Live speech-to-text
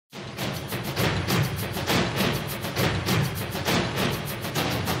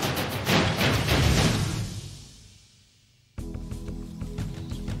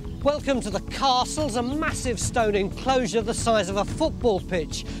Welcome to the castle's a massive stone enclosure the size of a football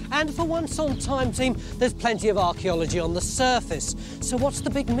pitch. And for once on Time Team, there's plenty of archaeology on the surface. So what's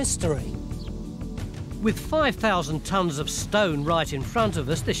the big mystery? With 5,000 tonnes of stone right in front of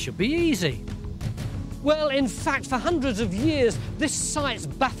us, this should be easy. Well, in fact, for hundreds of years, this site's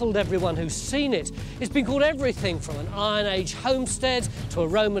baffled everyone who's seen it. It's been called everything from an Iron Age homestead to a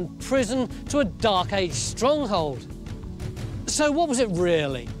Roman prison to a Dark Age stronghold. So what was it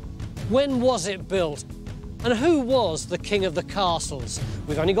really? When was it built? And who was the king of the castles?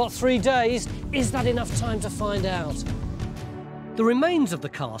 We've only got 3 days. Is that enough time to find out? The remains of the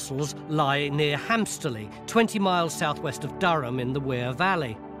castles lie near Hamsterley, 20 miles southwest of Durham in the Wear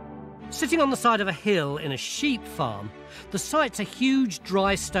Valley. Sitting on the side of a hill in a sheep farm, the site's a huge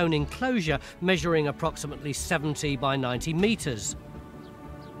dry stone enclosure measuring approximately 70 by 90 metres.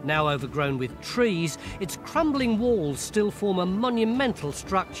 Now overgrown with trees, its crumbling walls still form a monumental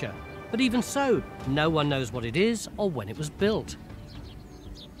structure. But even so, no one knows what it is or when it was built.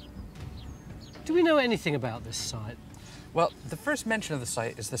 Do we know anything about this site? Well, the first mention of the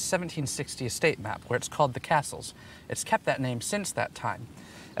site is the 1760 estate map, where it's called the Castles. It's kept that name since that time.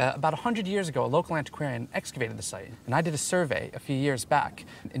 About 100 years ago, a local antiquarian excavated the site, and I did a survey a few years back.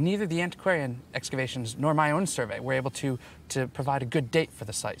 And neither the antiquarian excavations nor my own survey were able to provide a good date for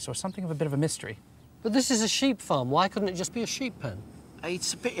the site, so it's something of a bit of a mystery. But this is a sheep farm. Why couldn't it just be a sheep pen?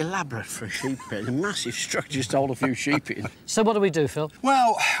 It's a bit elaborate for a sheep pen. A massive structure to hold a few sheep in. So what do we do, Phil?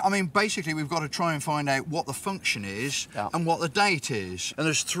 Well, I mean, basically, we've got to try and find out what the function is and what the date is. And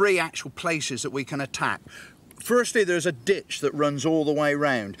there's 3 actual places that we can attack. Firstly, there's a ditch that runs all the way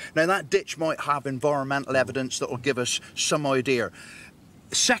round. Now, that ditch might have environmental evidence that will give us some idea.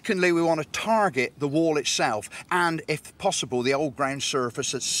 Secondly, we want to target the wall itself and, if possible, the old ground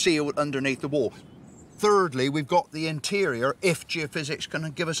surface that's sealed underneath the wall. Thirdly, we've got the interior, if geophysics can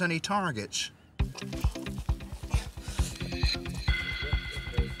give us any targets.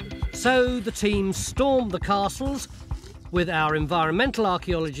 So the team stormed the castles, with our environmental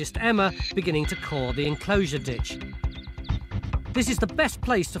archaeologist Emma beginning to core the enclosure ditch. This is the best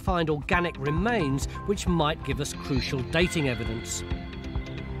place to find organic remains, which might give us crucial dating evidence.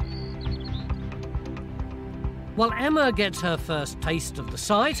 While Emma gets her first taste of the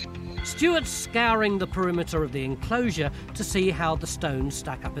site, Stuart's scouring the perimeter of the enclosure to see how the stones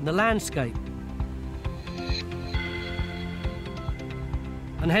stack up in the landscape.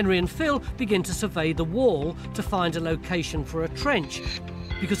 And Henry and Phil begin to survey the wall to find a location for a trench.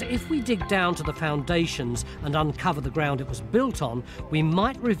 Because if we dig down to the foundations and uncover the ground it was built on, we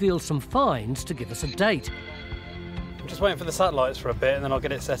might reveal some finds to give us a date. I'm just waiting for the satellites for a bit and then I'll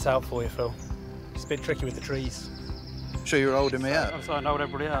get it set out for you, Phil. It's a bit tricky with the trees. So you're holding me up? I'm sorry, I hold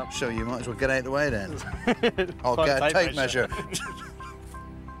everybody up. So you might as well get out of the way then. I'll get a tape measure.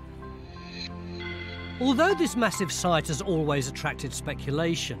 Although this massive site has always attracted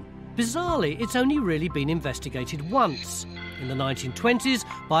speculation, bizarrely it's only really been investigated once, in the 1920s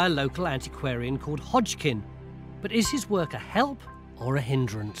by a local antiquarian called Hodgkin. But is his work a help or a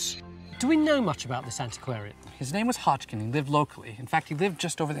hindrance? Do we know much about this antiquarian? His name was Hodgkin. He lived locally. In fact, he lived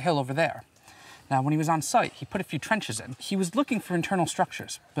just over the hill over there. Now, when he was on site, he put a few trenches in. He was looking for internal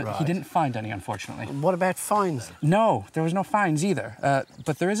structures, but he didn't find any, unfortunately. What about finds? No, there was no finds either.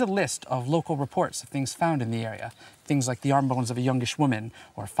 But there is a list of local reports of things found in the area. Things like the arm bones of a youngish woman,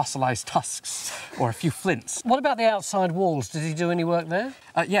 or fossilized tusks, or a few flints. What about the outside walls? Did he do any work there?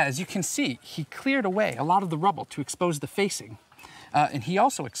 Yeah, as you can see, he cleared away a lot of the rubble to expose the facing. And he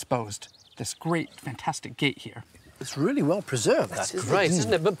also exposed this great, fantastic gate here. It's really well preserved. That's great,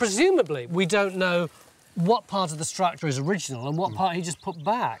 isn't it? But presumably we don't know what part of the structure is original and what part he just put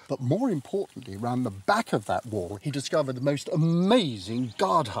back. But more importantly, around the back of that wall, he discovered the most amazing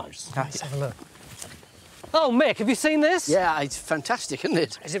guardhouse. Let's have a look. Oh, Mick, have you seen this? Yeah, it's fantastic, isn't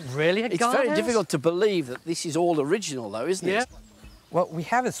it? Is it really a guardhouse? It's very difficult to believe that this is all original, though, isn't it? Well, we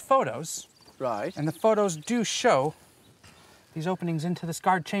have his photos. Right. And the photos do show these openings into this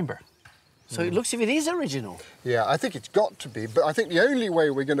guard chamber. So it looks as if it is original. Yeah, I think it's got to be, but I think the only way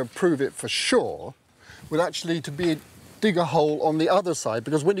we're going to prove it for sure would actually to be dig a hole on the other side,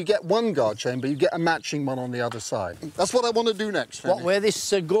 because when you get one guard chamber, you get a matching one on the other side. That's what I want to do next. What, where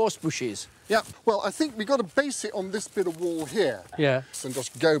this gorse bush is? Yeah, well, I think we've got to base it on this bit of wall here. Yeah. And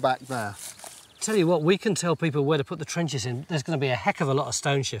just go back there. Tell you what, we can tell people where to put the trenches in. There's going to be a heck of a lot of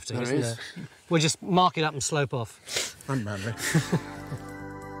stone shifting, isn't there? We'll just mark it up and slope off. Unmanly.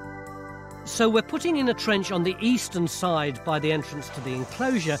 So we're putting in a trench on the eastern side by the entrance to the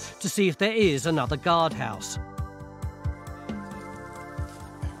enclosure to see if there is another guardhouse.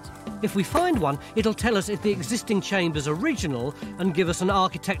 If we find one, it'll tell us if the existing chamber's original and give us an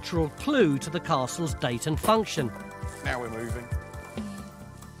architectural clue to the castle's date and function. Now we're moving.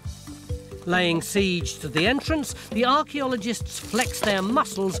 Laying siege to the entrance, the archaeologists flex their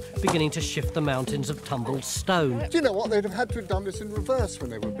muscles, beginning to shift the mountains of tumbled stone. Do you know what? They'd have had to have done this in reverse when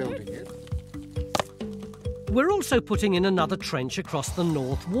they were building it. We're also putting in another trench across the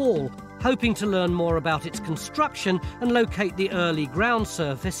north wall, hoping to learn more about its construction and locate the early ground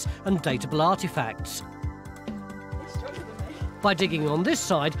surface and datable artefacts. By digging on this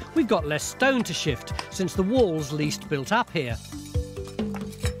side, we've got less stone to shift, since the wall's least built up here.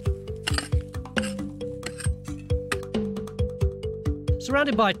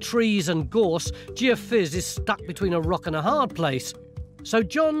 Surrounded by trees and gorse, Geophys is stuck between a rock and a hard place. So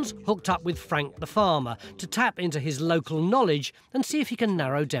John's hooked up with Frank the farmer to tap into his local knowledge and see if he can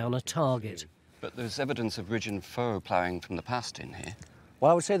narrow down a target. But there's evidence of ridge and furrow ploughing from the past in here.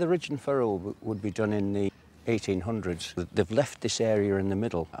 Well, I would say the ridge and furrow would be done in the 1800s. They've left this area in the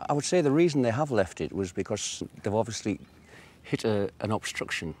middle. I would say the reason they have left it was because they've obviously hit an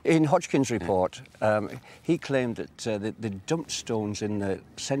obstruction. In Hodgkin's report, he claimed that they dumped stones in the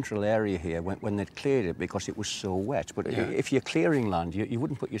central area here when they'd cleared it because it was so wet. But if you're clearing land, you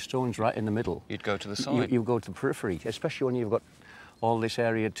wouldn't put your stones right in the middle. You'd go to the side. You go to the periphery, especially when you've got all this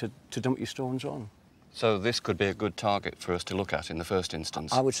area to dump your stones on. So this could be a good target for us to look at in the first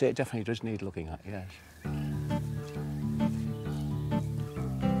instance. I would say it definitely does need looking at, yes.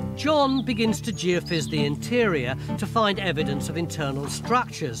 John begins to geophys the interior to find evidence of internal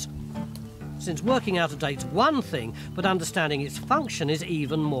structures. Since working out a date's one thing, but understanding its function is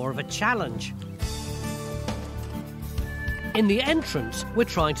even more of a challenge. In the entrance, we're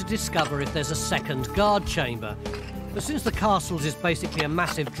trying to discover if there's a second guard chamber. But since the castle's is basically a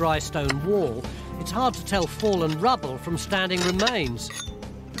massive dry stone wall, it's hard to tell fallen rubble from standing remains.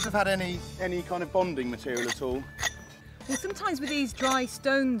 Does it have had any kind of bonding material at all? Well, sometimes with these dry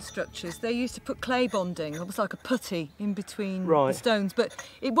stone structures, they used to put clay bonding, almost like a putty in between the stones, but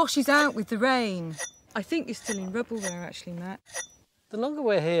it washes out with the rain. I think you're still in rubble there, actually, Matt. The longer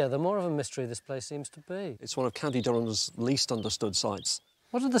we're here, the more of a mystery this place seems to be. It's one of County Durham's least understood sites.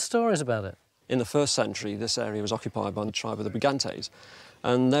 What are the stories about it? In the 1st century, this area was occupied by the tribe of the Brigantes,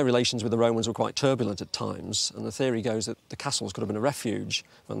 and their relations with the Romans were quite turbulent at times, and the theory goes that the castles could have been a refuge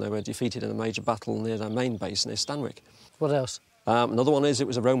when they were defeated in a major battle near their main base near Stanwick. What else? Another one is it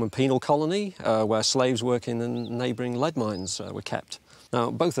was a Roman penal colony where slaves working in neighbouring lead mines were kept. Now,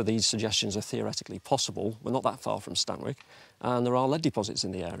 both of these suggestions are theoretically possible. We're not that far from Stanwick, and there are lead deposits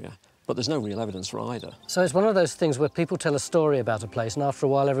in the area, but there's no real evidence for either. So it's one of those things where people tell a story about a place, and after a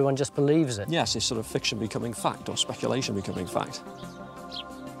while everyone just believes it. Yes, it's sort of fiction becoming fact, or speculation becoming fact.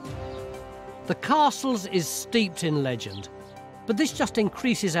 The castles is steeped in legend, but this just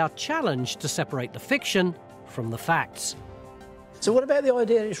increases our challenge to separate the fiction from the facts. So what about the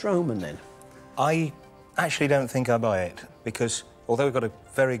idea it's Roman, then? I actually don't think I buy it, because although we've got a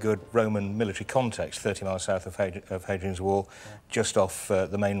very good Roman military context 30 miles south of Hadrian's Wall, just off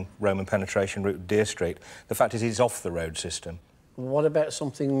the main Roman penetration route, Deer Street, the fact is it's off the road system. What about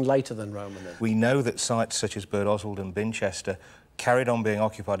something later than Roman, then? We know that sites such as Bird Oswald and Binchester carried on being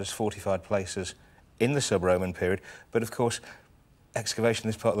occupied as fortified places in the sub-Roman period, but of course excavation in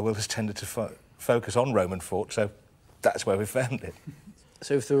this part of the world has tended to focus on Roman forts, so that's where we found it.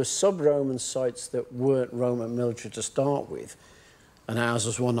 So if there were sub-Roman sites that weren't Roman military to start with, and ours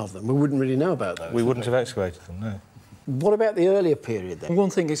was one of them, we wouldn't really know about those. We wouldn't have excavated them, no. What about the earlier period, then? One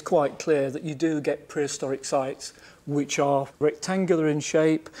thing is quite clear, that you do get prehistoric sites which are rectangular in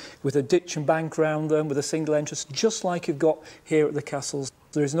shape, with a ditch and bank around them, with a single entrance, just like you've got here at the castles.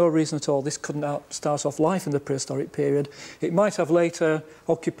 There is no reason at all this couldn't start off life in the prehistoric period. It might have later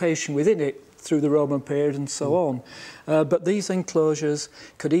occupation within it through the Roman period and so on. But these enclosures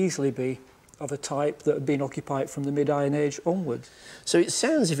could easily be of a type that had been occupied from the mid-Iron Age onwards. So it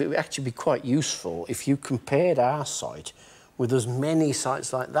sounds as if it would actually be quite useful if you compared our site with as many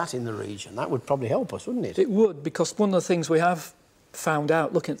sites like that in the region. That would probably help us, wouldn't it? It would, because one of the things we have found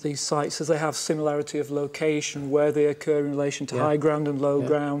out looking at these sites is they have similarity of location, where they occur in relation to high ground and low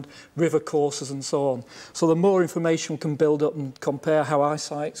ground, river courses and so on. So the more information we can build up and compare how our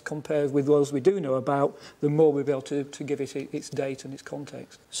sites compare with those we do know about, the more we'll be able to give it its date and its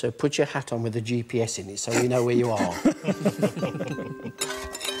context. So put your hat on with the GPS in it so we know where you are.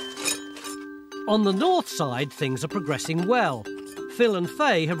 On the north side, things are progressing well. Phil and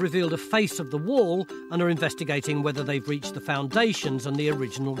Faye have revealed a face of the wall and are investigating whether they've reached the foundations and the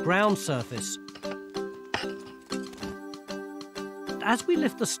original ground surface. As we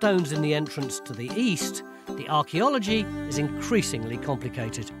lift the stones in the entrance to the east, the archaeology is increasingly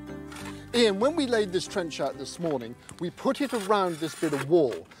complicated. Ian, when we laid this trench out this morning, we put it around this bit of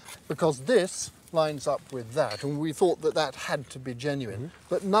wall because this lines up with that, and we thought that that had to be genuine.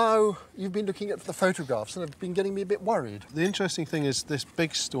 But now you've been looking at the photographs and have been getting me a bit worried. The interesting thing is this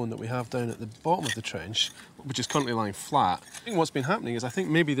big stone that we have down at the bottom of the trench, which is currently lying flat. I think what's been happening is I think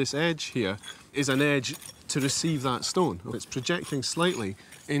maybe this edge here is an edge to receive that stone. It's projecting slightly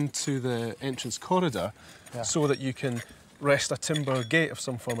into the entrance corridor so that you can rest a timber gate of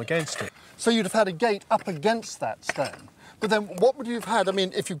some form against it. So you'd have had a gate up against that stone. But then what would you have had? I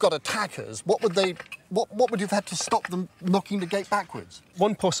mean, if you've got attackers, what would you have had to stop them knocking the gate backwards?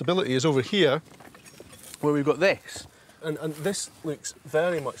 One possibility is over here, where we've got this. And this looks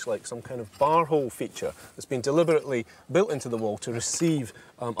very much like some kind of bar hole feature that's been deliberately built into the wall to receive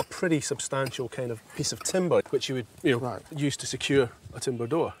a pretty substantial kind of piece of timber, which you would use to secure a timber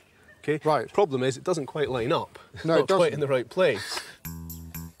door. Okay? Right. Problem is, it doesn't quite line up. No, it's not quite in the right place.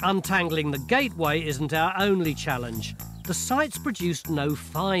 Untangling the gateway isn't our only challenge. The site's produced no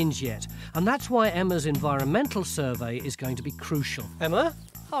finds yet, and that's why Emma's environmental survey is going to be crucial. Emma?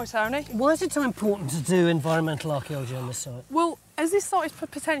 Hi, Tony. Why is it so important to do environmental archaeology on this site? Well, as this site is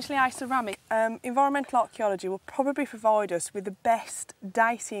potentially aceramic, environmental archaeology will probably provide us with the best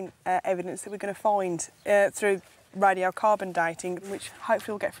dating evidence that we're going to find through radiocarbon dating, which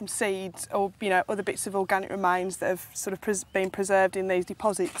hopefully we'll get from seeds or, you know, other bits of organic remains that have sort of been preserved in these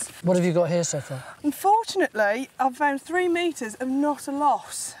deposits. What have you got here so far? Unfortunately, I've found 3 metres of not a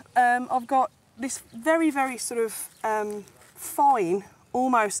loss. I've got this very, very sort of fine,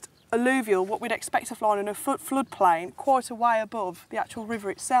 almost alluvial, what we'd expect to find in a floodplain, quite a way above the actual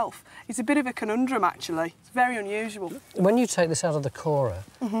river itself. It's a bit of a conundrum, actually. It's very unusual. When you take this out of the corer,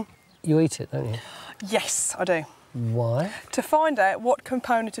 you eat it, don't you? Yes, I do. Why? To find out what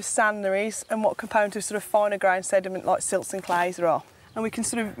component of sand there is and what component of sort of finer grained sediment like silts and clays there are. And we can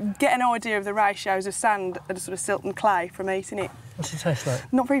sort of get an idea of the ratios of sand and sort of silt and clay from eating it. What's it taste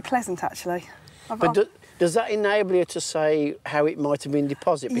like? Not very pleasant, actually. Does that enable you to say how it might have been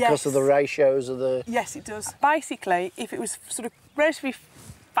deposited because of the ratios of the... Yes, it does. Basically, if it was sort of relatively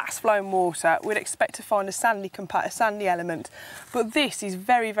fast-flowing water, we'd expect to find a sandy element. But this is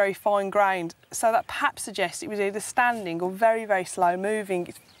very, very fine-grained, so that perhaps suggests it was either standing or very, very slow-moving.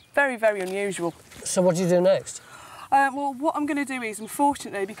 It's very, very unusual. So what do you do next? Well, what I'm going to do is,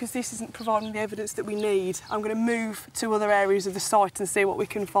 unfortunately, because this isn't providing the evidence that we need, I'm going to move to other areas of the site and see what we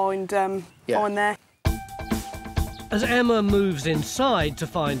can find there. As Emma moves inside to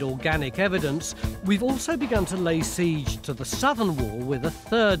find organic evidence, we've also begun to lay siege to the southern wall with a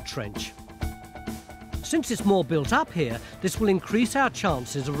third trench. Since it's more built up here, this will increase our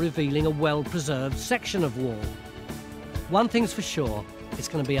chances of revealing a well-preserved section of wall. One thing's for sure, it's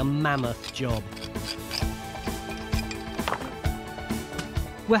going to be a mammoth job.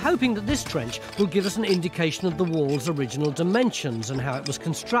 We're hoping that this trench will give us an indication of the wall's original dimensions and how it was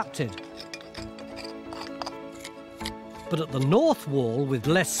constructed. But at the north wall, with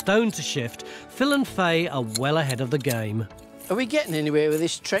less stone to shift, Phil and Faye are well ahead of the game. Are we getting anywhere with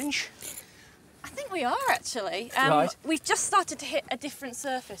this trench? I think we are, actually. Right. We've just started to hit a different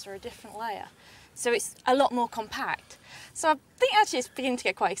surface or a different layer, so it's a lot more compact. So I think actually it's beginning to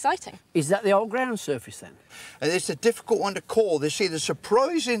get quite exciting. Is that the old ground surface then? And it's a difficult one to call. See, the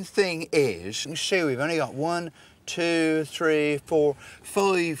surprising thing is, you see we've only got 1, 2, 3, 4,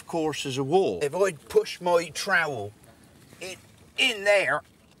 5 courses of wall. If I push my trowel in there,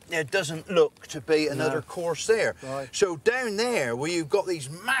 it doesn't look to be another course there. Right. So down there, where you've got these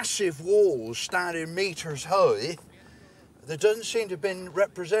massive walls standing metres high, there doesn't seem to have been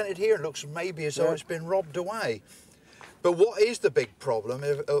represented here. It looks maybe as though it's been robbed away. But what is the big problem,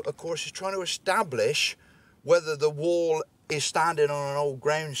 of course, is trying to establish whether the wall is standing on an old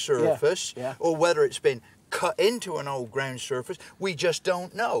ground surface or whether it's been cut into an old ground surface. We just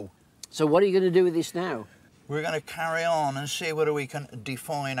don't know. So what are you going to do with this now? We're going to carry on and see whether we can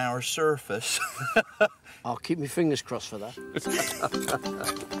define our surface. I'll keep my fingers crossed for that.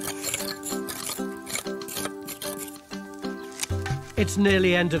 It's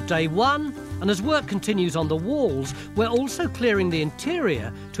nearly end of day 1, and as work continues on the walls, we're also clearing the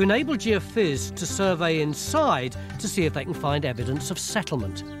interior to enable geophys to survey inside to see if they can find evidence of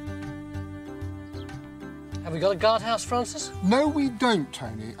settlement. Have we got a guardhouse, Francis? No, we don't,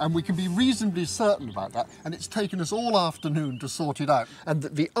 Tony, and we can be reasonably certain about that, and it's taken us all afternoon to sort it out. And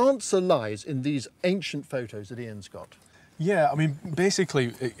the answer lies in these ancient photos that Ian's got. Yeah, I mean,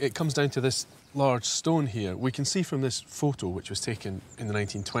 basically, it comes down to this large stone here. We can see from this photo, which was taken in the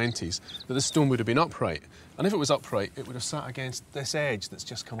 1920s, that this stone would have been upright. And if it was upright, it would have sat against this edge that's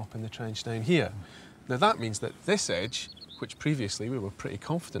just come up in the trench down here. Now, that means that this edge, which previously we were pretty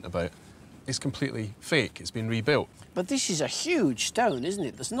confident about, is completely fake. It's been rebuilt. But this is a huge stone, isn't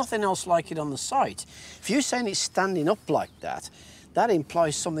it? There's nothing else like it on the site. If you're saying it's standing up like that, that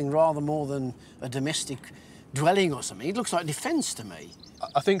implies something rather more than a domestic dwelling or something. It looks like defence to me.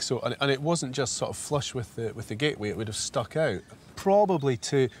 I think so, and it wasn't just sort of flush with the gateway. It would have stuck out, probably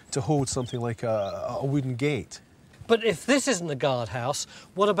to hold something like a wooden gate. But if this isn't the guardhouse,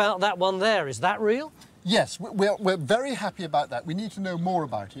 what about that one there? Is that real? Yes, we're very happy about that. We need to know more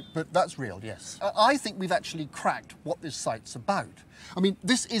about it, but that's real, yes. I think we've actually cracked what this site's about. I mean,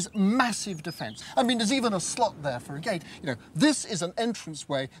 this is massive defence. I mean, there's even a slot there for a gate. You know, this is an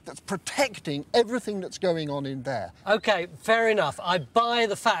entranceway that's protecting everything that's going on in there. OK, fair enough. I buy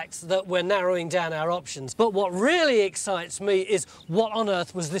the fact that we're narrowing down our options. But what really excites me is what on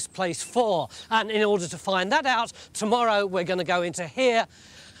earth was this place for? And in order to find that out, tomorrow we're going to go into here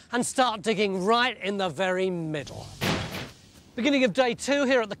and start digging right in the very middle. Beginning of day 2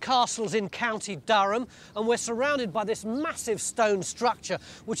 here at the castles in County Durham, and we're surrounded by this massive stone structure,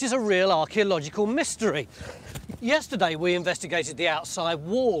 which is a real archaeological mystery. Yesterday we investigated the outside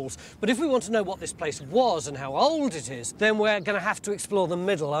walls, but if we want to know what this place was and how old it is, then we're going to have to explore the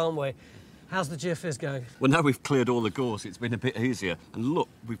middle, aren't we? How's the geophys going? Well, now we've cleared all the gorse, it's been a bit easier. And look,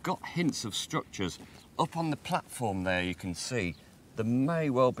 we've got hints of structures. Up on the platform there, you can see there may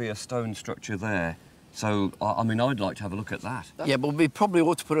well be a stone structure there. So, I mean, I'd like to have a look at that. Yeah, but we probably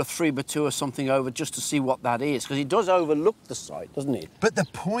ought to put a 3x2 or something over just to see what that is, because it does overlook the site, doesn't it? But the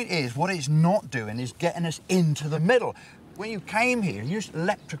point is, what it's not doing is getting us into the middle. When you came here, you just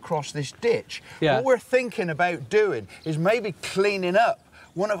leapt across this ditch. Yeah. What we're thinking about doing is maybe cleaning up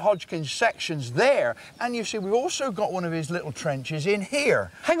one of Hodgkin's sections there, and you see we've also got one of his little trenches in here.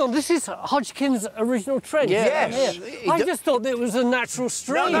 Hang on, this is Hodgkin's original trench? Yes. I just thought it was a natural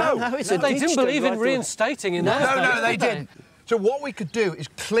stream. No, it's a they ditch didn't believe in right reinstating in those days, No, they did didn't. So what we could do is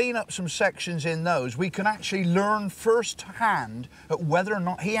clean up some sections in those. We can actually learn firsthand at whether or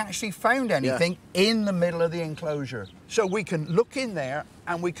not he actually found anything in the middle of the enclosure. So we can look in there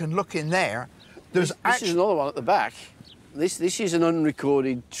and we can look in there. This is another one at the back. This is an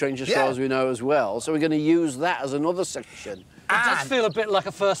unrecorded trench as far as we know as well, so we're going to use that as another section. It does feel a bit like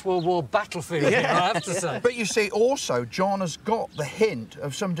a First World War battlefield here, I have to say. But you see, also, John has got the hint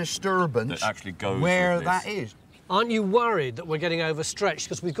of some disturbance that actually goes where with that this. is. Aren't you worried that we're getting overstretched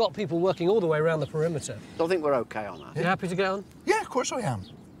because we've got people working all the way around the perimeter? I think we're OK on that. You happy to get on? Yeah, of course I am.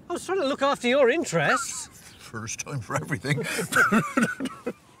 I was trying to look after your interests. First time for everything.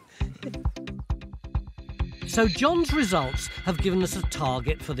 So John's results have given us a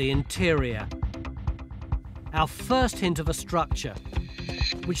target for the interior. Our first hint of a structure,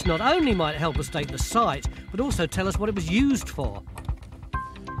 which not only might help us date the site, but also tell us what it was used for.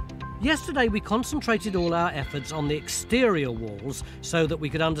 Yesterday we concentrated all our efforts on the exterior walls so that we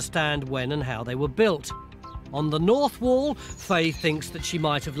could understand when and how they were built. On the north wall, Faye thinks that she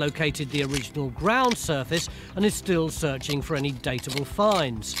might have located the original ground surface and is still searching for any datable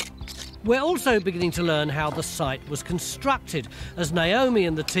finds. We're also beginning to learn how the site was constructed, as Naomi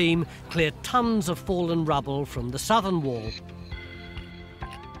and the team cleared tons of fallen rubble from the southern wall.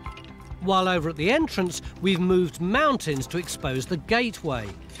 While over at the entrance, we've moved mountains to expose the gateway.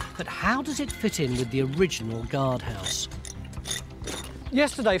 But how does it fit in with the original guardhouse?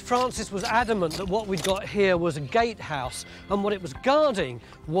 Yesterday, Francis was adamant that what we'd got here was a gatehouse, and what it was guarding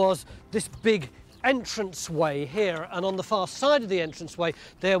was this big entranceway here, and on the far side of the entranceway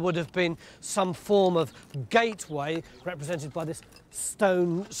there would have been some form of gateway represented by this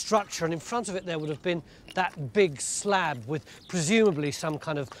stone structure, and in front of it there would have been that big slab with presumably some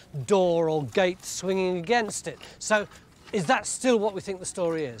kind of door or gate swinging against it. So is that still what we think the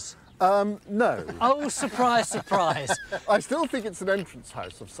story is? No. Oh, surprise, surprise. I still think it's an entrance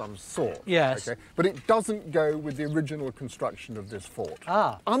house of some sort. Yes. Okay? But it doesn't go with the original construction of this fort.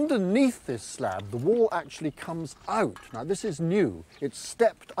 Ah. Underneath this slab, the wall actually comes out. Now, this is new. It's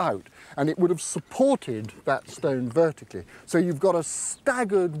stepped out, and it would have supported that stone vertically. So you've got a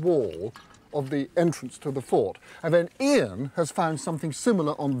staggered wall of the entrance to the fort. And then Ian has found something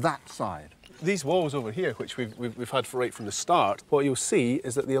similar on that side. These walls over here, which we've had right from the start, what you'll see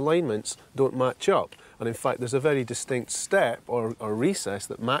is that the alignments don't match up. And in fact, there's a very distinct step or recess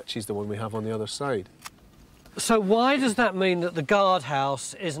that matches the one we have on the other side. So why does that mean that the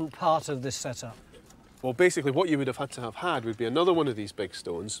guardhouse isn't part of this setup? Well, basically, what you would have had to have had would be another one of these big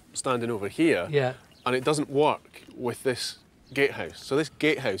stones standing over here. Yeah. And it doesn't work with this gatehouse. So this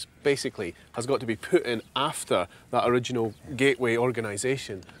gatehouse basically has got to be put in after that original gateway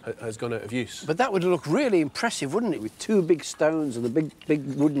organisation has gone out of use. But that would look really impressive, wouldn't it, with two big stones and the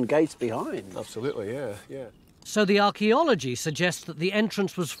big wooden gates behind? Absolutely, yeah, yeah. So the archaeology suggests that the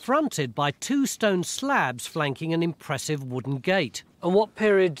entrance was fronted by 2 stone slabs flanking an impressive wooden gate. And what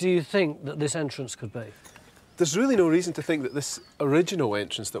period do you think that this entrance could be? There's really no reason to think that this original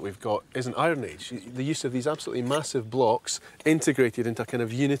entrance that we've got is an Iron Age. The use of these absolutely massive blocks integrated into a kind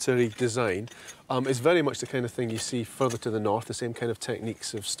of unitary design is very much the kind of thing you see further to the north, the same kind of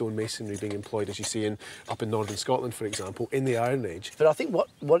techniques of stone masonry being employed as you see up in northern Scotland, for example, in the Iron Age. But I think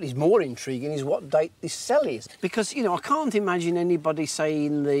what is more intriguing is what date this cell is. Because, you know, I can't imagine anybody, say,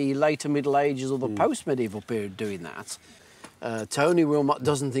 in the later Middle Ages or the post-medieval period doing that. Tony Wilmot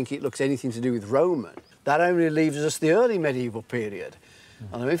doesn't think it looks anything to do with Roman. That only leaves us the early medieval period.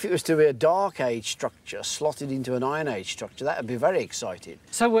 And if it was to be a Dark Age structure slotted into an Iron Age structure, that would be very exciting.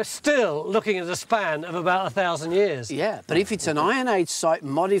 So we're still looking at a span of about 1,000 years. Yeah, but if it's an Iron Age site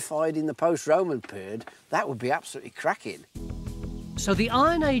modified in the post-Roman period, that would be absolutely cracking. So the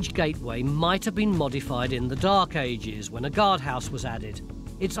Iron Age gateway might have been modified in the Dark Ages when a guardhouse was added.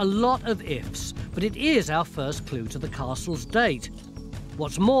 It's a lot of ifs, but it is our first clue to the castle's date.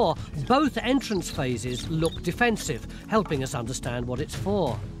 What's more, both entrance phases look defensive, helping us understand what it's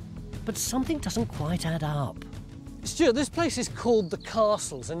for. But something doesn't quite add up. Stuart, this place is called the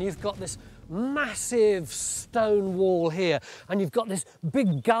Castles, and you've got this massive stone wall here, and you've got this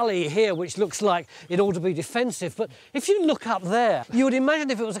big gully here which looks like it ought to be defensive, but if you look up there, you would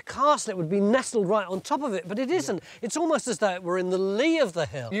imagine if it was a castle it would be nestled right on top of it, but it isn't. It's almost as though it were in the lee of the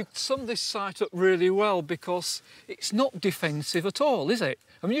hill. You summed this site up really well, because it's not defensive at all, is it?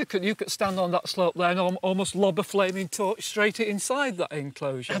 I mean, you could stand on that slope there and almost lob a flaming torch straight inside that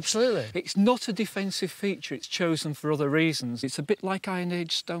enclosure. Absolutely. It's not a defensive feature, it's chosen for other reasons. It's a bit like Iron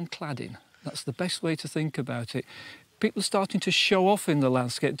Age stone cladding. That's the best way to think about it. People are starting to show off in the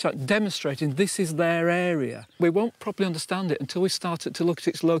landscape, demonstrating this is their area. We won't properly understand it until we start to look at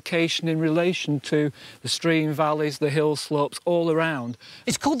its location in relation to the stream valleys, the hill slopes, all around.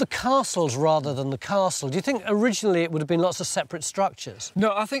 It's called the Castles rather than the castle. Do you think originally it would have been lots of separate structures?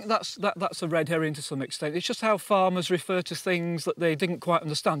 No, I think that's a red herring to some extent. It's just how farmers refer to things that they didn't quite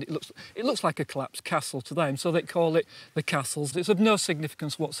understand. It looks like a collapsed castle to them, so they call it the Castles. It's of no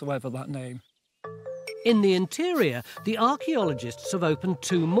significance whatsoever, that name. In the interior, the archaeologists have opened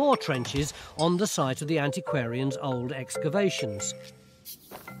 2 more trenches on the site of the antiquarian's old excavations.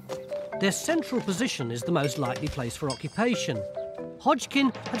 Their central position is the most likely place for occupation.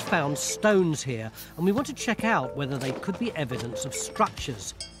 Hodgkin had found stones here, and we want to check out whether they could be evidence of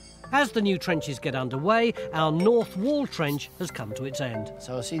structures. As the new trenches get underway, our north wall trench has come to its end.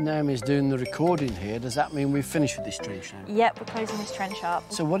 So I see Naomi's doing the recording here. Does that mean we've finished with this trench now? Yep, we're closing this trench up.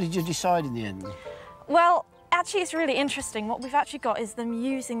 So what did you decide in the end? Well, actually it's really interesting. What we've actually got is them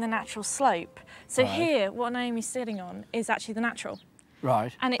using the natural slope. So here, what Naomi's sitting on is actually the natural.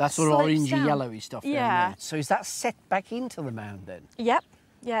 Right, and that's sort of orangey, yellowy stuff down there. So is that set back into the mound then? Yep,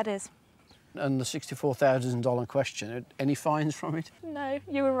 yeah it is. And the $64,000 question, any finds from it? No,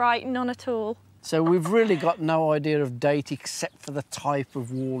 you were right, none at all. So we've really got no idea of date except for the type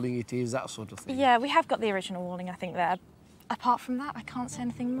of walling it is, that sort of thing? Yeah, we have got the original walling, I think, there. Apart from that, I can't say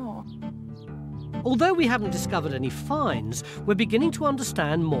anything more. Although we haven't discovered any finds, we're beginning to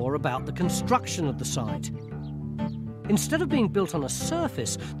understand more about the construction of the site. Instead of being built on a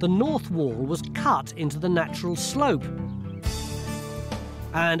surface, the north wall was cut into the natural slope.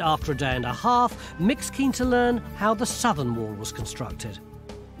 And after a day and a half, Mick's keen to learn how the southern wall was constructed.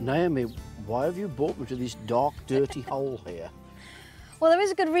 Naomi, why have you brought me to this dark, dirty hole here? Well, there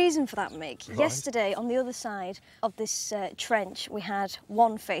is a good reason for that, Mick. Right. Yesterday, on the other side of this trench, we had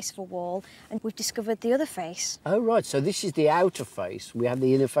one face of a wall, and we've discovered the other face. Oh, right, so this is the outer face. We had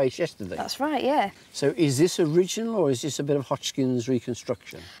the inner face yesterday. That's right, yeah. So is this original, or is this a bit of Hodgkin's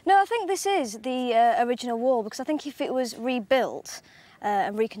reconstruction? No, I think this is the original wall, because I think if it was rebuilt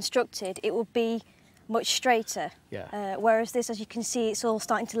and reconstructed, it would be much straighter. Yeah. Whereas this, as you can see, it's all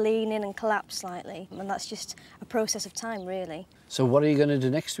starting to lean in and collapse slightly, and that's just a process of time, really. So what are you going to do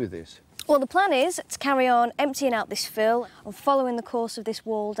next with this? Well, the plan is to carry on emptying out this fill and following the course of this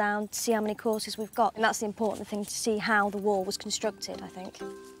wall down to see how many courses we've got. And that's the important thing, to see how the wall was constructed, I think.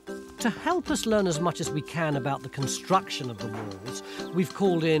 To help us learn as much as we can about the construction of the walls, we've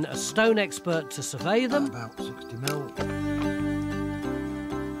called in a stone expert to survey them. About 60 mil.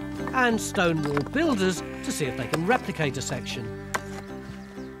 And stone wall builders to see if they can replicate a section.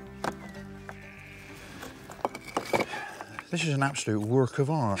 This is an absolute work of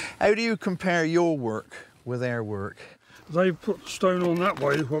art. How do you compare your work with their work? They put stone on that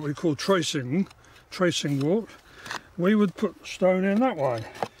way, what we call tracing work. We would put stone in that way,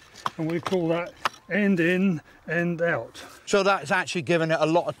 and we call that end in, end out. So that's actually given it a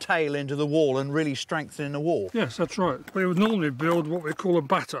lot of tail into the wall and really strengthening the wall? Yes, that's right. We would normally build what we call a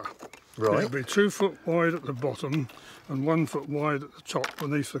batter. Right. It would be 2 foot wide at the bottom and 1 foot wide at the top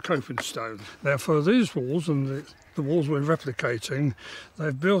beneath the coping stone. Now for these walls and the walls we're replicating,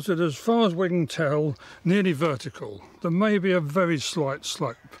 they've built it, as far as we can tell, nearly vertical. There may be a very slight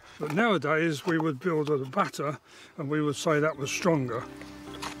slope, but nowadays we would build at a batter and we would say that was stronger.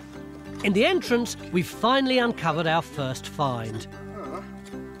 In the entrance, we've finally uncovered our first find.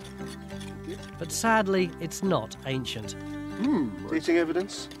 But sadly, it's not ancient. Dating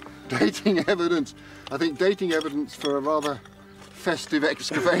evidence? Dating evidence. I think dating evidence for a rather festive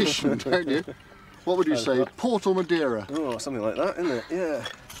excavation, don't you? What would you say? Port or Madeira? Oh, something like that, isn't it? Yeah.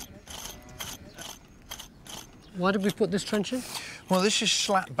 Why did we put this trench in? Well, this is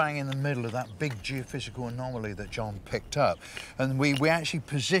slap bang in the middle of that big geophysical anomaly that John picked up. And we actually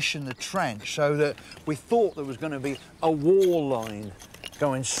positioned the trench so that we thought there was going to be a wall line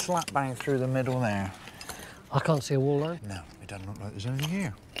going slap bang through the middle there. I can't see a wall line. No, it doesn't look like there's anything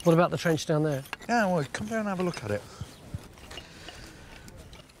here. What about the trench down there? Yeah, well, come down and have a look at it.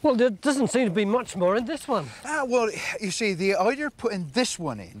 Well, there doesn't seem to be much more in this one. Well, you see, the idea of putting this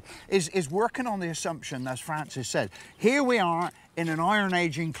one in is working on the assumption, as Francis said. Here we are in an Iron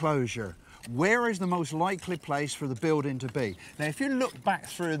Age enclosure. Where is the most likely place for the building to be? Now, if you look back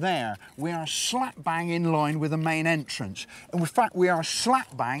through there, we are slap bang in line with the main entrance. And in fact, we are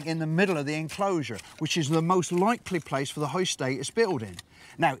slap bang in the middle of the enclosure, which is the most likely place for the high status building.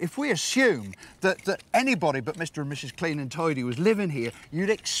 Now, if we assume that anybody but Mr. and Mrs. Clean and Tidy was living here, you'd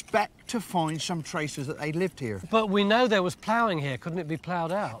expect to find some traces that they lived here. But we know there was ploughing here. Couldn't it be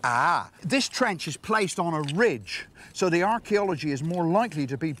ploughed out? This trench is placed on a ridge, so the archaeology is more likely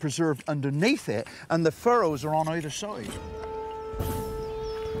to be preserved underneath it, and the furrows are on either side.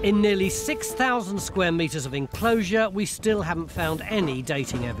 In nearly 6,000 square metres of enclosure, we still haven't found any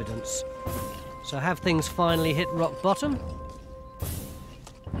dating evidence. So have things finally hit rock bottom?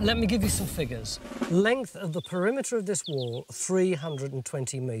 Let me give you some figures. Length of the perimeter of this wall,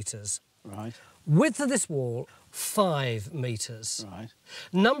 320 metres. Right. Width of this wall, 5 metres. Right.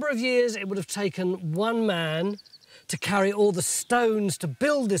 Number of years it would have taken one man to carry all the stones to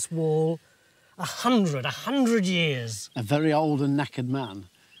build this wall, 100 years. A very old and knackered man.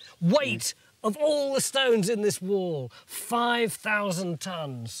 Weight of all the stones in this wall, 5,000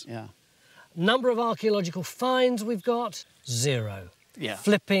 tonnes. Yeah. Number of archaeological finds we've got, 0. Yeah.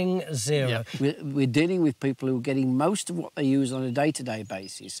 Flipping 0. Yeah. We're dealing with people who are getting most of what they use on a day-to-day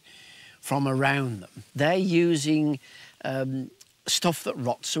basis from around them. They're using stuff that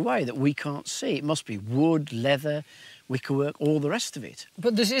rots away, that we can't see. It must be wood, leather, wickerwork, all the rest of it.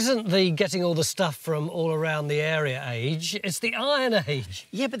 But this isn't the getting all the stuff from all around the area age, it's the Iron Age.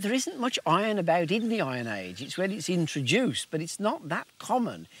 Yeah, but there isn't much iron about in the Iron Age. It's when it's introduced, but it's not that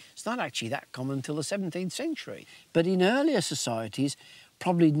common. It's not actually that common until the 17th century. But in earlier societies,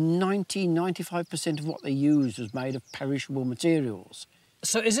 probably 95% of what they used was made of perishable materials.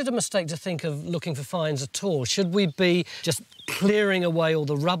 So is it a mistake to think of looking for finds at all? Should we be just clearing away all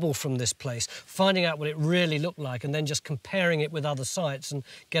the rubble from this place, finding out what it really looked like, and then just comparing it with other sites and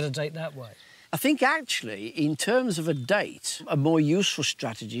get a date that way? I think actually, in terms of a date, a more useful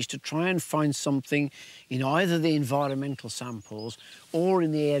strategy is to try and find something in either the environmental samples or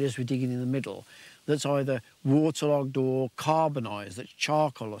in the areas we're digging in the middle that's either waterlogged or carbonised, that's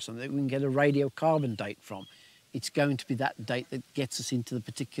charcoal or something that we can get a radiocarbon date from. It's going to be that date that gets us into the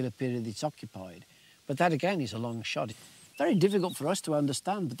particular period it's occupied. But that, again, is a long shot. It's very difficult for us to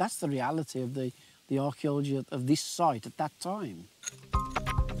understand, but that's the reality of the archaeology of this site at that time.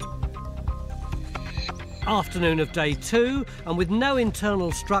 Afternoon of day 2, and with no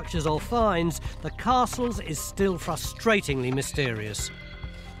internal structures or finds, the castles is still frustratingly mysterious.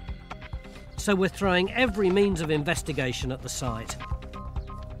 So we're throwing every means of investigation at the site.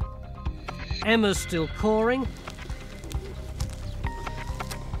 Emma's still coring,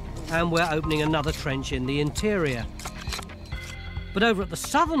 and we're opening another trench in the interior. But over at the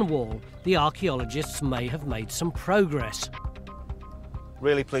southern wall, the archaeologists may have made some progress.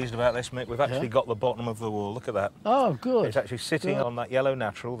 Really pleased about this, Mick. We've actually got the bottom of the wall. Look at that. Oh, good. It's actually sitting on that yellow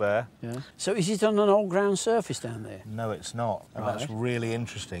natural there. Yeah. So is it on an old ground surface down there? No, it's not. And Right. that's really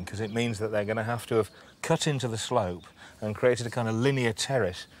interesting because it means that they're going to have to have cut into the slope and created a kind of linear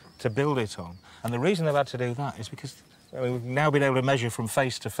terrace to build it on. And the reason they've had to do that is because we've now been able to measure from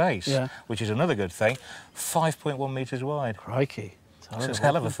face to face, which is another good thing, 5.1 metres wide. Crikey. It's a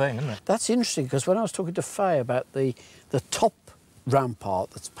hell of a thing, isn't it? That's interesting, because when I was talking to Faye about the top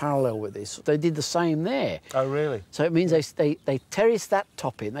rampart that's parallel with this, they did the same there. Oh, really? So it means they terrace that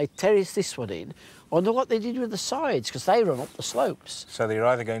top in, they terrace this one in, wonder what they did with the sides, because they run up the slopes. So they're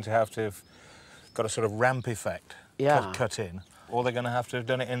either going to have got a sort of ramp effect cut in, or they're going to have to have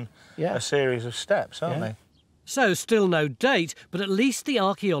done it in a series of steps, aren't they? So, still no date, but at least the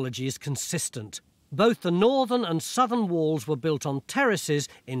archaeology is consistent. Both the northern and southern walls were built on terraces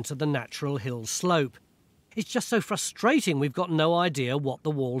into the natural hill slope. It's just so frustrating we've got no idea what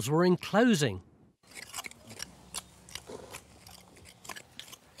the walls were enclosing.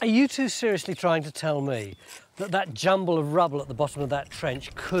 Are you two seriously trying to tell me that that jumble of rubble at the bottom of that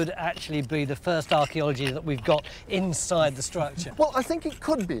trench could actually be the first archaeology that we've got inside the structure? Well, I think it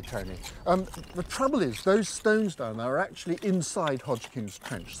could be, Tony. The trouble is, those stones down there are actually inside Hodgkin's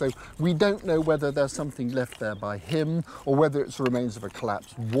trench, so we don't know whether there's something left there by him or whether it's the remains of a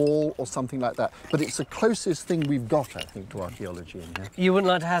collapsed wall or something like that. But it's the closest thing we've got, I think, to archaeology in here. You wouldn't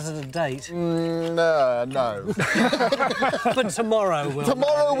like to hazard a date? No. But tomorrow we'll know.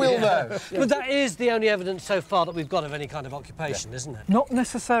 Tomorrow we'll know. But that is the only evidence so far that we've got of any kind of occupation, isn't it? Not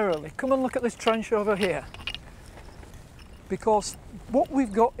necessarily. Come and look at this trench over here. Because what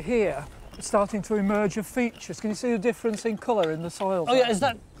we've got here is starting to emerge of features. Can you see the difference in colour in the soil? Oh, yeah, is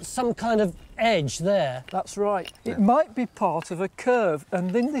that some kind of edge there? That's right. It might be part of a curve,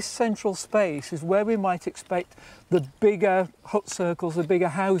 and in this central space is where we might expect the bigger hut circles, the bigger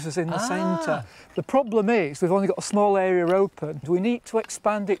houses in the centre. The problem is we've only got a small area open. We need to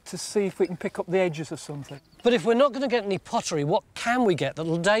expand it to see if we can pick up the edges of something. But if we're not going to get any pottery, what can we get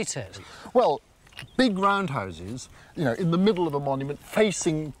that'll date it? Well, big roundhouses, you know, in the middle of a monument,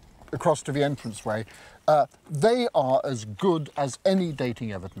 facing across to the entranceway, they are as good as any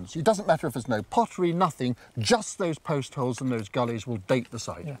dating evidence. It doesn't matter if there's no pottery, nothing, just those post holes and those gullies will date the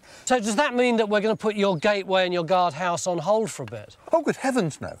site. Yeah. So does that mean that we're going to put your gateway and your guardhouse on hold for a bit? Oh, good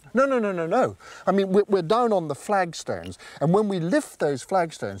heavens, no. No. I mean, we're down on the flagstones, and when we lift those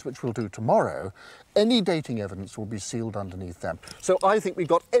flagstones, which we'll do tomorrow, any dating evidence will be sealed underneath them. So I think we've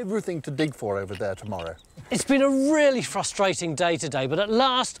got everything to dig for over there tomorrow. It's been a really frustrating day today, but at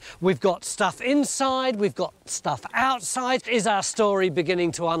last we've got stuff inside, we've got stuff outside. Is our story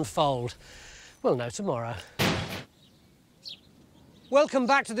beginning to unfold? We'll know tomorrow. Welcome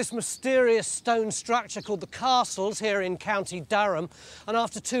back to this mysterious stone structure called the Castles here in County Durham. And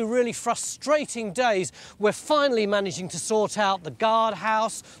after 2 really frustrating days, we're finally managing to sort out the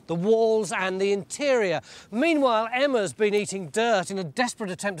guardhouse, the walls and the interior. Meanwhile, Emma's been eating dirt in a desperate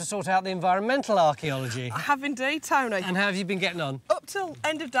attempt to sort out the environmental archaeology. I have indeed, Tony. And how have you been getting on? Up till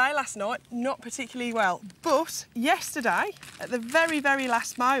end of day last night, not particularly well. But yesterday, at the very, very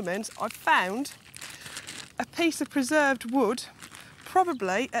last moment, I found a piece of preserved wood,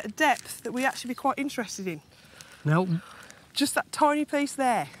 probably at a depth that we'd actually be quite interested in. Now, just that tiny piece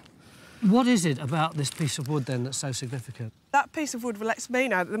there. What is it about this piece of wood then that's so significant? That piece of wood lets me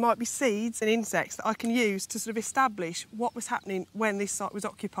know that there might be seeds and insects that I can use to sort of establish what was happening when this site was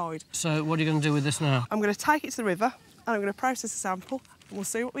occupied. So what are you going to do with this now? I'm going to take it to the river and I'm going to process a sample and we'll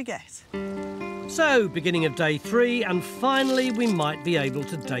see what we get. So, beginning of day 3, and finally we might be able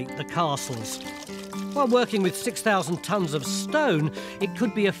to date the castles. While working with 6,000 tonnes of stone, it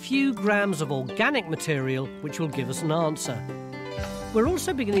could be a few grams of organic material which will give us an answer. We're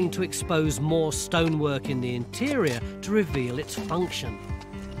also beginning to expose more stonework in the interior to reveal its function.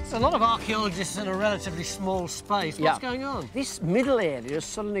 There's a lot of archaeologists in a relatively small space. What's going on? This middle area has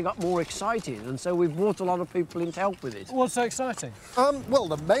suddenly got more exciting, and so we've brought a lot of people in to help with it. What's so exciting? Well,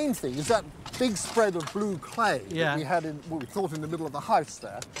 the main thing is that big spread of blue clay that we had we thought in the middle of the house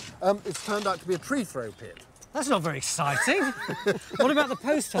there. It's turned out to be a tree throw pit. That's not very exciting. What about the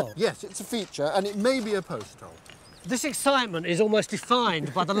post hole? Yes, it's a feature, and it may be a post hole. This excitement is almost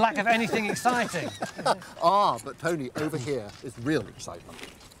defined by the lack of anything exciting. But Tony, over here is real excitement.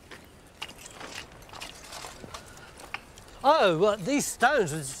 Oh, well, these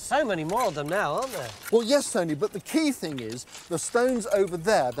stones, there's so many more of them now, aren't there? Well, yes, Tony, but the key thing is the stones over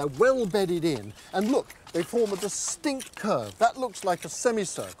there, they're well bedded in. And look, they form a distinct curve. That looks like a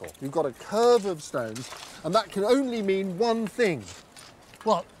semicircle. You've got a curve of stones, and that can only mean one thing.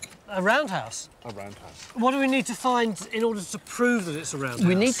 What? A roundhouse? A roundhouse. What do we need to find in order to prove that it's a roundhouse?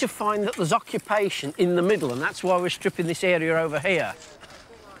 We need to find that there's occupation in the middle, and that's why we're stripping this area over here.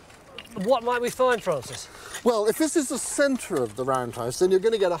 What might we find, Francis? Well, if this is the centre of the roundhouse, then you're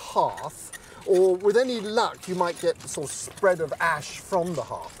going to get a hearth, or with any luck, you might get a sort of spread of ash from the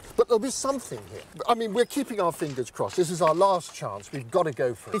hearth. But there'll be something here. I mean, we're keeping our fingers crossed. This is our last chance. We've got to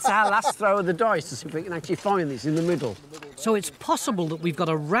go for it. It's our last throw of the dice to see if we can actually find this in the middle. So it's possible that we've got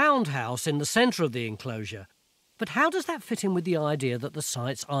a roundhouse in the centre of the enclosure. But how does that fit in with the idea that the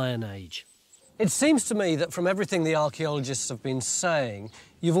site's Iron Age? It seems to me that from everything the archaeologists have been saying,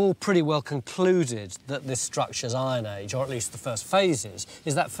 you've all pretty well concluded that this structure's Iron Age, or at least the first phases.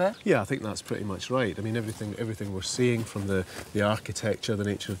 Is that fair? Yeah, I think that's pretty much right. I mean, everything we're seeing from the architecture, the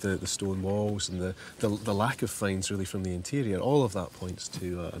nature of the stone walls and the lack of finds really from the interior, all of that points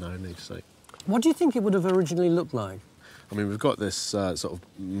to an Iron Age site. What do you think it would have originally looked like? I mean, we've got this sort of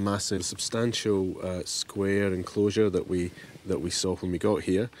massive, substantial square enclosure that we saw when we got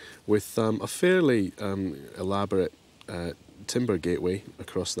here, with a fairly elaborate timber gateway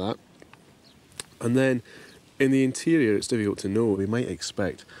across that. And then in the interior, it's difficult to know. We might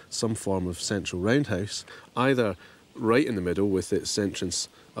expect some form of central roundhouse, either right in the middle with its entrance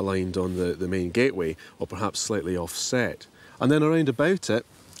aligned on the main gateway, or perhaps slightly offset. And then around about it,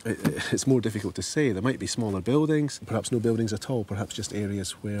 it's more difficult to say. There might be smaller buildings, perhaps no buildings at all, perhaps just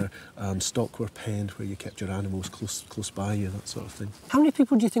areas where stock were penned, where you kept your animals close by you, that sort of thing. How many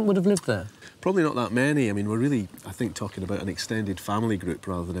people do you think would have lived there? Probably not that many. I mean, we're really, I think, talking about an extended family group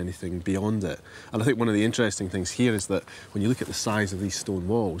rather than anything beyond it. And I think one of the interesting things here is that when you look at the size of these stone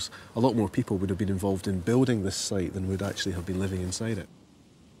walls, a lot more people would have been involved in building this site than would actually have been living inside it.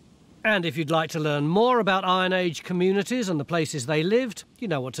 And if you'd like to learn more about Iron Age communities and the places they lived, you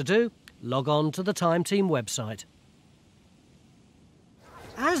know what to do. Log on to the Time Team website.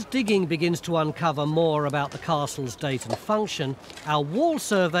 As digging begins to uncover more about the castle's date and function, our wall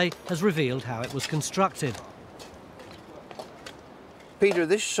survey has revealed how it was constructed. Peter,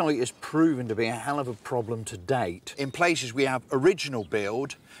 this site has proven to be a hell of a problem to date. In places we have original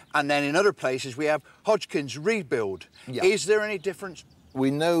build, and then in other places we have Hodgkin's rebuild. Yeah. Is there any difference? We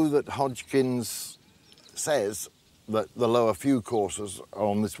know that Hodgkin's says that the lower few courses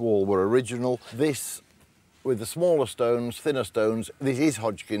on this wall were original. This, with the smaller stones, thinner stones, this is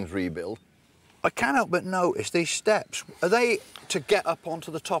Hodgkin's rebuild. I can't help but notice these steps. Are they to get up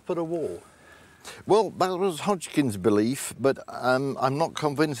onto the top of the wall? Well, that was Hodgkin's belief, but I'm not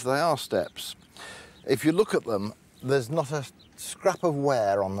convinced they are steps. If you look at them, there's not a scrap of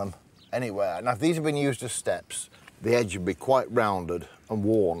wear on them anywhere. Now, if these have been used as steps, the edge would be quite rounded and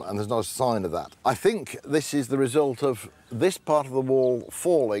worn, and there's no sign of that. I think this is the result of this part of the wall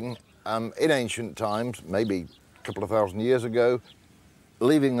falling in ancient times, maybe a couple of thousand years ago,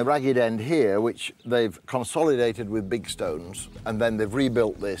 leaving the ragged end here, which they've consolidated with big stones, and then they've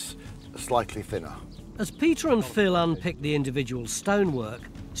rebuilt this slightly thinner. As Peter and Phil unpick the individual stonework,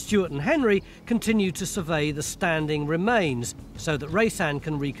 Stuart and Henry continue to survey the standing remains so that Raysan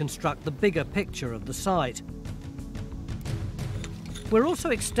can reconstruct the bigger picture of the site. We're also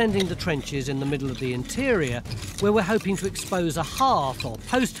extending the trenches in the middle of the interior, where we're hoping to expose a hearth or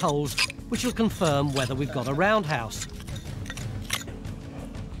post holes, which will confirm whether we've got a roundhouse.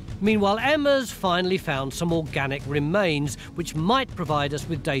 Meanwhile, Emma's finally found some organic remains, which might provide us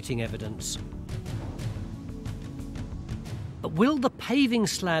with dating evidence. But will the paving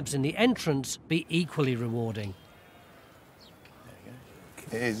slabs in the entrance be equally rewarding?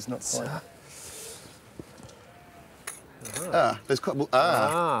 It is, not quite. There's quite...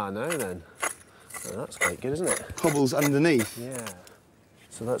 No then. Oh, that's quite good, isn't it? Cobbles underneath. Yeah.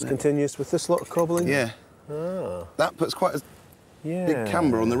 So that's continuous with this lot of cobbling? Yeah. Ah. That puts quite a big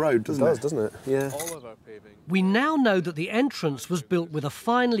camber on the road, doesn't it? Doesn't it? Yeah. We now know that the entrance was built with a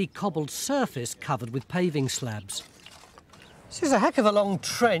finely cobbled surface covered with paving slabs. This is a heck of a long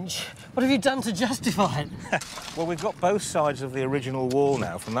trench. What have you done to justify it? Well, we've got both sides of the original wall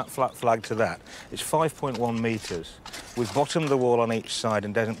now, from that flat flag to that. It's 5.1 metres. We've bottomed the wall on each side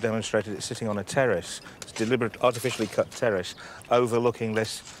and demonstrated it sitting on a terrace. It's a deliberate, artificially cut terrace overlooking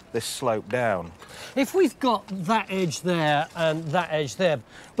this slope down. If we've got that edge there and that edge there,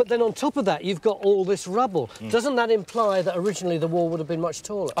 but then on top of that you've got all this rubble, doesn't that imply that originally the wall would have been much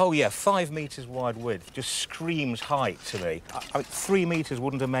taller? Oh, yeah, 5 metres wide width. Just screams height to me. 3 metres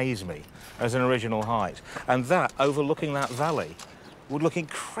wouldn't amaze me as an original height. And that, overlooking that valley, would look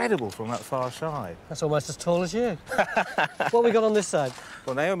incredible from that far side. That's almost as tall as you. What have we got on this side?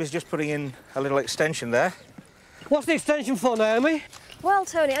 Well, Naomi's just putting in a little extension there. What's the extension for, Naomi? Well,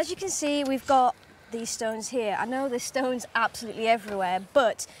 Tony, as you can see, we've got these stones here. I know there's stones absolutely everywhere,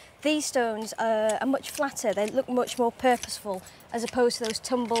 but these stones are much flatter. They look much more purposeful, as opposed to those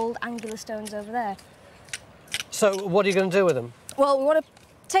tumbled, angular stones over there. So what are you going to do with them? Well, we want to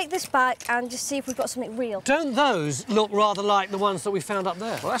take this back and just see if we've got something real. Don't those look rather like the ones that we found up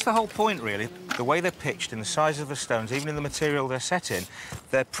there? Well, that's the whole point, really. The way they're pitched and the size of the stones, even in the material they're set in,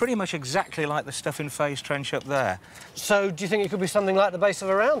 they're pretty much exactly like the stuff in Faye's Trench up there. So do you think it could be something like the base of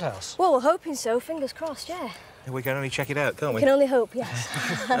a roundhouse? Well, we're hoping so. Fingers crossed, yeah. We can only check it out, can't we? We can only hope, yes.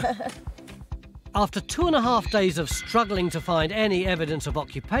 After 2.5 days of struggling to find any evidence of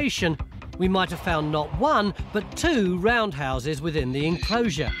occupation, we might have found not one, but two roundhouses within the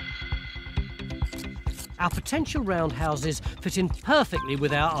enclosure. Our potential roundhouses fit in perfectly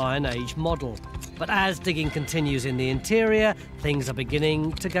with our Iron Age model. But as digging continues in the interior, things are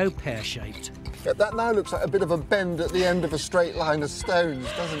beginning to go pear-shaped. Yeah, that now looks like a bit of a bend at the end of a straight line of stones,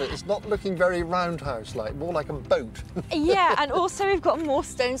 doesn't it? It's not looking very roundhouse-like, more like a boat. Yeah, and also we've got more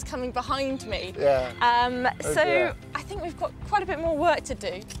stones coming behind me. Yeah. So I think we've got quite a bit more work to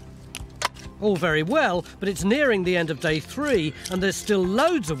do. All very well, but it's nearing the end of day 3 and there's still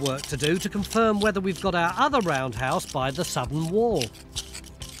loads of work to do to confirm whether we've got our other roundhouse by the southern wall.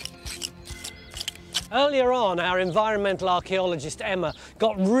 Earlier on, our environmental archaeologist Emma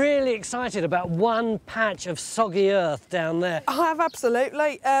got really excited about one patch of soggy earth down there. I have,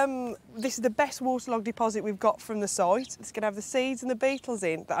 absolutely. This is the best waterlogged deposit we've got from the site. It's going to have the seeds and the beetles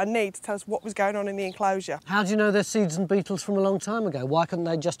in that I need to tell us what was going on in the enclosure. How do you know they're seeds and beetles from a long time ago? Why couldn't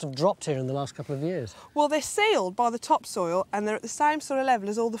they just have dropped here in the last couple of years? Well, they're sealed by the topsoil and they're at the same sort of level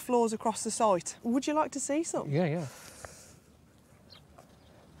as all the floors across the site. Would you like to see some? Yeah, yeah.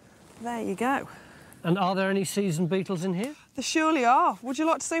 There you go. And are there any seeds and beetles in here? There surely are. Would you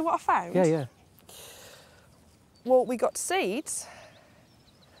like to see what I found? Yeah, yeah. Well, we got seeds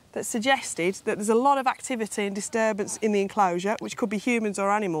that suggested that there's a lot of activity and disturbance in the enclosure, which could be humans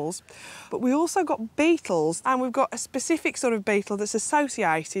or animals. But we also got beetles, and we've got a specific sort of beetle that's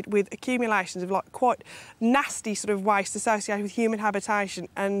associated with accumulations of like quite nasty sort of waste associated with human habitation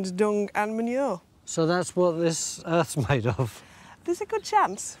and dung and manure. So that's what this earth's made of? There's a good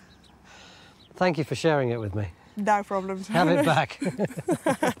chance. Thank you for sharing it with me. No problem. Have it back.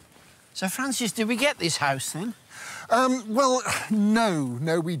 So, Francis, did we get this house then? Well,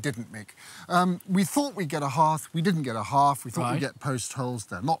 no, we didn't, Mick. We thought we'd get a hearth. We didn't get a hearth. We thought we'd get post holes.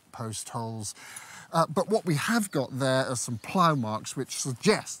 They're not post holes. But what we have got there are some plough marks which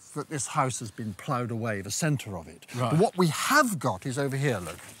suggests that this house has been ploughed away, the centre of it. Right. But what we have got is over here,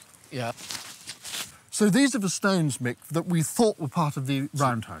 look. Yeah. So these are the stones, Mick, that we thought were part of the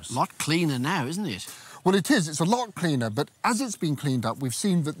roundhouse. A lot cleaner now, isn't it? Well, it is. It's a lot cleaner, but as it's been cleaned up, we've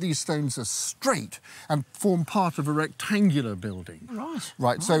seen that these stones are straight and form part of a rectangular building. Right.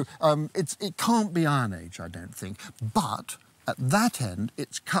 Right, so it can't be Iron Age, I don't think, but at that end,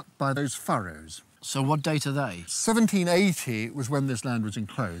 it's cut by those furrows. So what date are they? 1780 was when this land was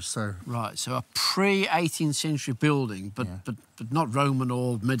enclosed, so... Right, so a pre-18th century building, but not Roman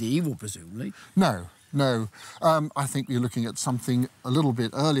or medieval, presumably? No. I think we're looking at something a little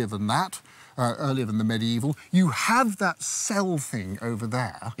bit earlier than that, earlier than the medieval. You have that cell thing over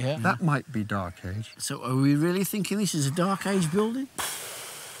there. Yeah. That might be Dark Age. So are we really thinking this is a Dark Age building?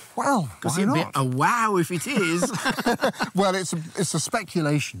 Well, why not? It'd be a wow if it is. Well, it's a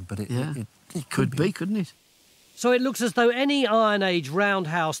speculation, but it could be, couldn't it? So it looks as though any Iron Age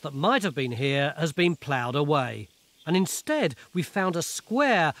roundhouse that might have been here has been ploughed away. And instead, we found a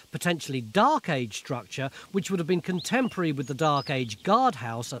square, potentially Dark Age structure, which would have been contemporary with the Dark Age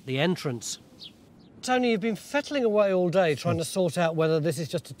guardhouse at the entrance. Tony, you've been fettling away all day trying to sort out whether this is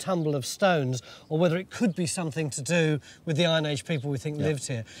just a tumble of stones or whether it could be something to do with the Iron Age people we think lived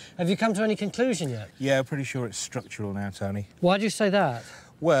here. Have you come to any conclusion yet? Yeah, I'm pretty sure it's structural now, Tony. Why do you say that?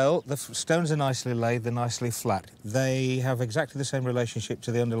 Well, the stones are nicely laid, they're nicely flat. They have exactly the same relationship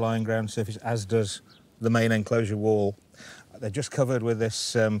to the underlying ground surface as does the main enclosure wall. They're just covered with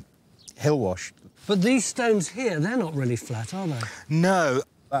this hill wash. But these stones here, they're not really flat, are they? No,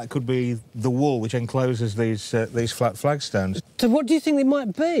 that could be the wall which encloses these flat flagstones. So what do you think they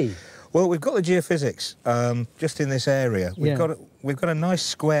might be? Well, we've got the geophysics just in this area. We've got a nice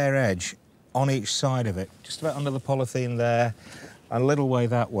square edge on each side of it, just about under the polythene there, and a little way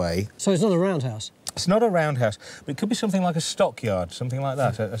that way. So it's not a roundhouse? It's not a roundhouse, but it could be something like a stockyard, something like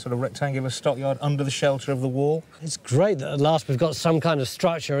that, a sort of rectangular stockyard under the shelter of the wall. It's great that at last we've got some kind of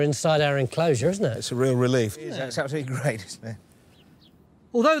structure inside our enclosure, isn't it? It's a real relief. It's absolutely great, isn't it?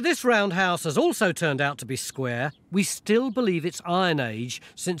 Although this roundhouse has also turned out to be square, we still believe it's Iron Age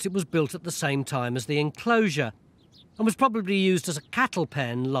since it was built at the same time as the enclosure and was probably used as a cattle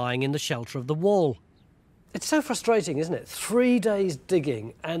pen lying in the shelter of the wall. It's so frustrating, isn't it? 3 days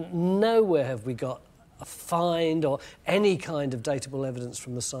digging and nowhere have we got a find or any kind of datable evidence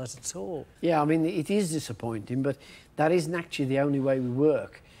from the site at all. Yeah, I mean, it is disappointing, but that isn't actually the only way we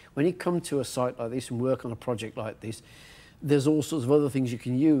work. When you come to a site like this and work on a project like this, there's all sorts of other things you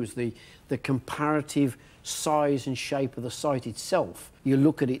can use. The comparative size and shape of the site itself. You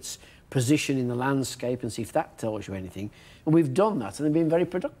look at its position in the landscape and see if that tells you anything. And we've done that, and they've been very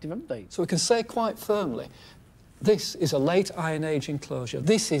productive, haven't they? So we can say quite firmly, this is a late Iron Age enclosure.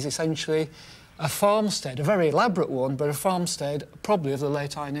 This is essentially a farmstead, a very elaborate one, but a farmstead probably of the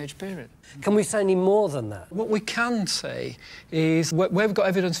late Iron Age period. Can we say any more than that? What we can say is where we've got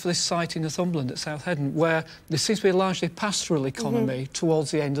evidence for this site in Northumberland at South Headon, where there seems to be a largely pastoral economy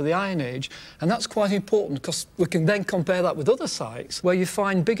towards the end of the Iron Age, and that's quite important because we can then compare that with other sites where you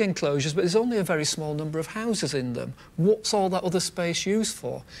find big enclosures but there's only a very small number of houses in them. What's all that other space used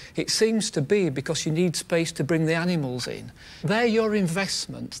for? It seems to be because you need space to bring the animals in. They're your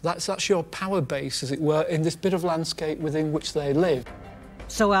investment, that's your power base, as it were, in this bit of landscape within which they live.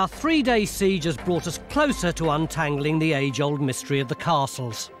 So our 3-day siege has brought us closer to untangling the age-old mystery of the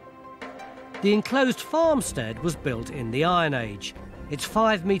castles. The enclosed farmstead was built in the Iron Age. Its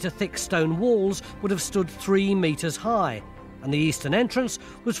 5-metre thick stone walls would have stood 3 metres high, and the eastern entrance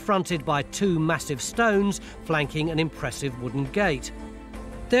was fronted by 2 massive stones flanking an impressive wooden gate.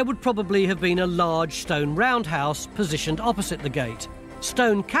 There would probably have been a large stone roundhouse positioned opposite the gate.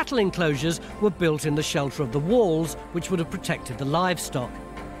 Stone cattle enclosures were built in the shelter of the walls, which would have protected the livestock.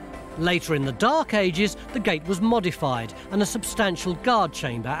 Later in the Dark Ages, the gate was modified and a substantial guard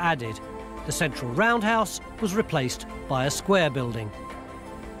chamber added. The central roundhouse was replaced by a square building.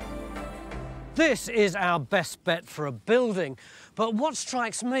 This is our best bet for a building, but what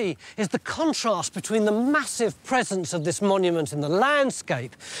strikes me is the contrast between the massive presence of this monument in the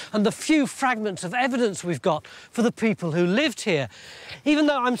landscape and the few fragments of evidence we've got for the people who lived here. Even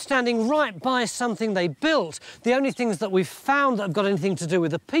though I'm standing right by something they built, the only things that we've found that have got anything to do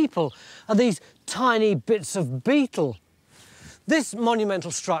with the people are these tiny bits of beetle. This monumental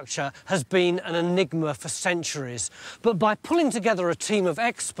structure has been an enigma for centuries, but by pulling together a team of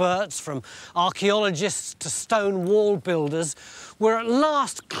experts, from archaeologists to stone wall builders, we're at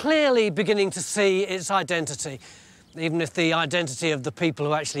last clearly beginning to see its identity, even if the identity of the people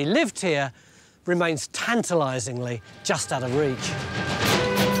who actually lived here remains tantalisingly just out of reach.